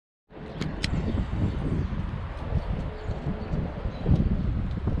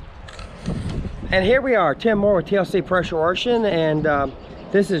And here we are, 10 more with TLC Pressure Washing, and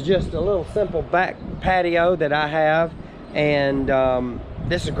this is just a little simple back patio that I have, and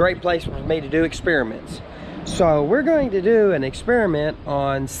this is a great place for me to do experiments. So we're going to do an experiment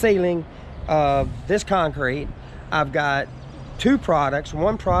on sealing of this concrete. I've got two products,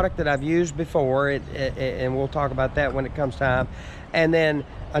 one product that I've used before, and we'll talk about that when it comes time, and then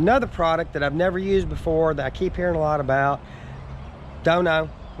another product that I've never used before that I keep hearing a lot about. Don't know,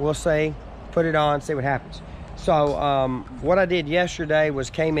 we'll see. Put it on, see what happens. So what I did yesterday was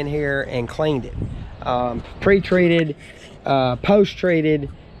came in here and cleaned it. Pre-treated, post-treated.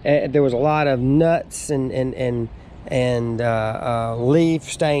 There was a lot of nuts and leaf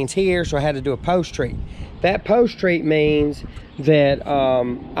stains here, so I had to do a post-treat. That post-treat means that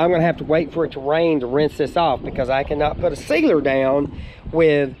I'm gonna have to wait for it to rain to rinse this off, because I cannot put a sealer down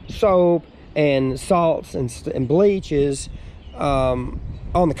with soap and salts and bleaches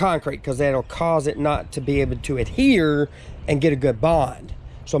on the concrete, because that'll cause it not to be able to adhere and get a good bond.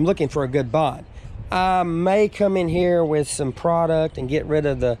 So I'm looking for a good bond. I may come in here with some product and get rid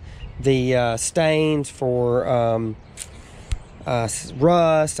of the stains for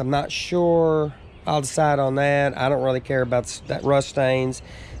rust. I'm not sure. I'll decide on that. I don't really care about that rust stains.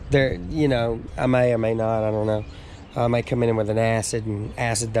 There, you know, I may or may not. I don't know. I may come in with an acid and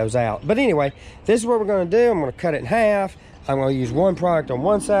acid those out. But anyway, this is what we're going to do. I'm going to cut it in half. I'm going to use one product on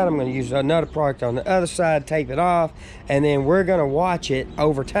one side. I'm going to use another product on the other side, tape it off, and then we're going to watch it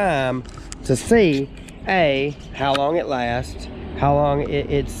over time to see, A, how long it lasts, how long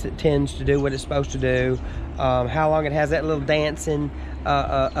it tends to do what it's supposed to do, how long it has that little dancing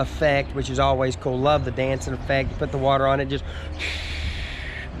effect, which is always cool. Love the dancing effect. You put the water on it, just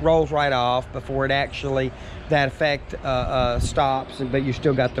rolls right off before it actually, that effect stops, but you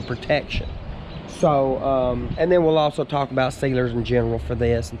still got the protection. So, and then we'll also talk about sealers in general for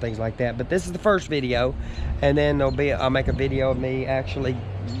this and things like that. But this is the first video, and then I'll make a video of me actually,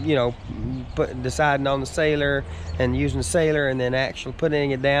 you know, deciding on the sealer and using the sealer, and then actually putting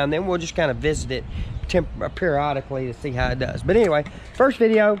it down. Then we'll just kind of visit it periodically to see how it does. But anyway, first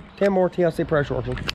video, 10 more TLC pressure washing.